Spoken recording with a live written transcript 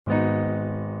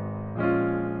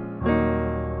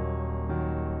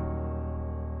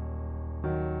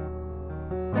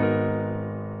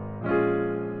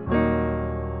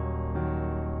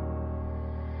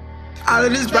All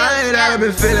of this pain that I've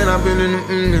been feeling, I've been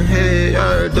in the head,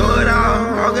 yeah. Do it all,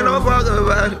 I don't give no fuck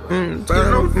about it. Give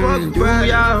no fuck about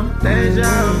y'all, that's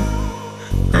y'all,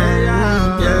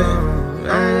 yeah.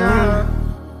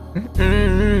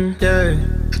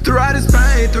 Throughout this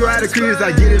pain, throughout the crease,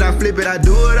 I get it, I flip it, I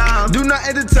do it all. Do not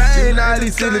entertain all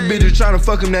these silly bitches tryna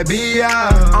fuck them that be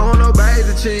out. I want no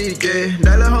baby cheek, yeah.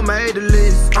 That little hoe made the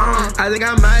list. I think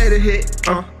I made a hit.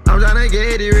 I'm tryna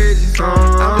get the riches.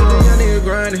 I'm just a young nigga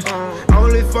grinding.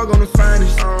 Only fuck on the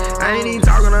finest. I ain't even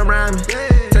talking around me.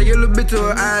 Take your little bitch to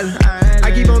an island.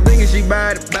 I keep on thinking she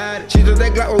bad it. She just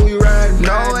that Glock when we riding.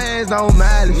 No ass, no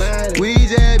malice. We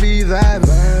just be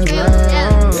vibing.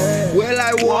 Wet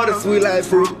like water, sweet like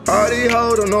fruit. All these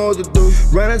hoes don't know what to do.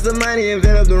 Running some money and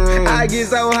fill up the room. I get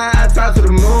so high, I talk to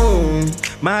the moon.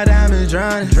 My diamonds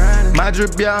drowning. My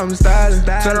drip, yeah, I'm styling.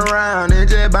 Turn around and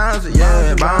just bounce it,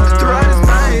 yeah, bounce. Throughout this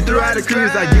pain, throughout the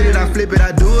crease, I get it, I flip it,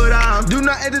 I do it all. Do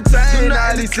not entertain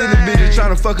all these silly bitches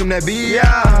tryna fuck them that be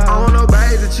out. I want no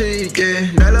baby cheek,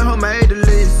 yeah. That little hoe made the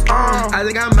list. I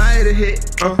think I made a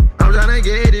hit. I'm tryna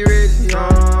get it rich,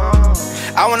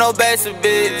 I want no basic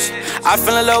bitch. I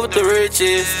fell in love with the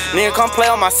riches. Nigga come play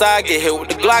on my side, get hit with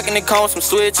the Glock and it comes some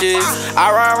switches.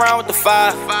 I run around with the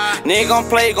fire. Nigga gon'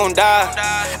 play, gon' die.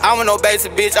 I want no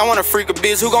basic bitch. I want a freak of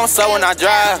bitch who gon' sew when I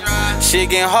drive. Shit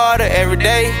getting harder every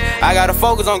day. I gotta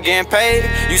focus on getting paid.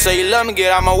 You say you love me,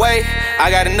 get out my way. I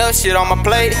got enough shit on my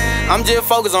plate. I'm just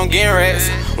focused on getting racks.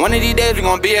 One of these days we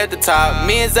gon' be at the top.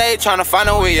 Me and Zay tryna find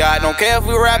a way out. Don't care if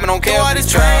we rapping, don't care if we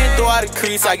train. Through all the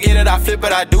crease, I get it, I flip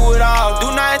it, I do it all. Do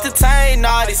not entertain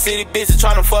all these city bitches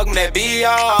tryna fuck me that be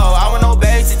all. I want no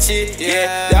basic shit,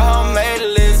 yeah. That hoe made a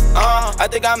list, I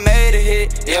think I made a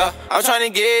hit, yeah. I'm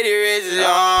tryna get it rich,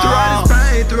 Throughout this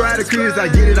pain, throughout the crease, I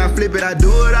get it, I flip it, I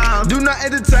do it all. Do not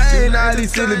entertain all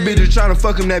these silly bitches tryna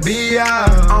fuck them that be out.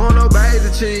 I want no baby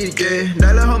cheek, yeah.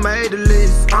 That little hoe made the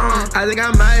list. I think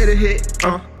I made a hit.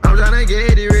 I'm tryna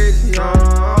get it rich,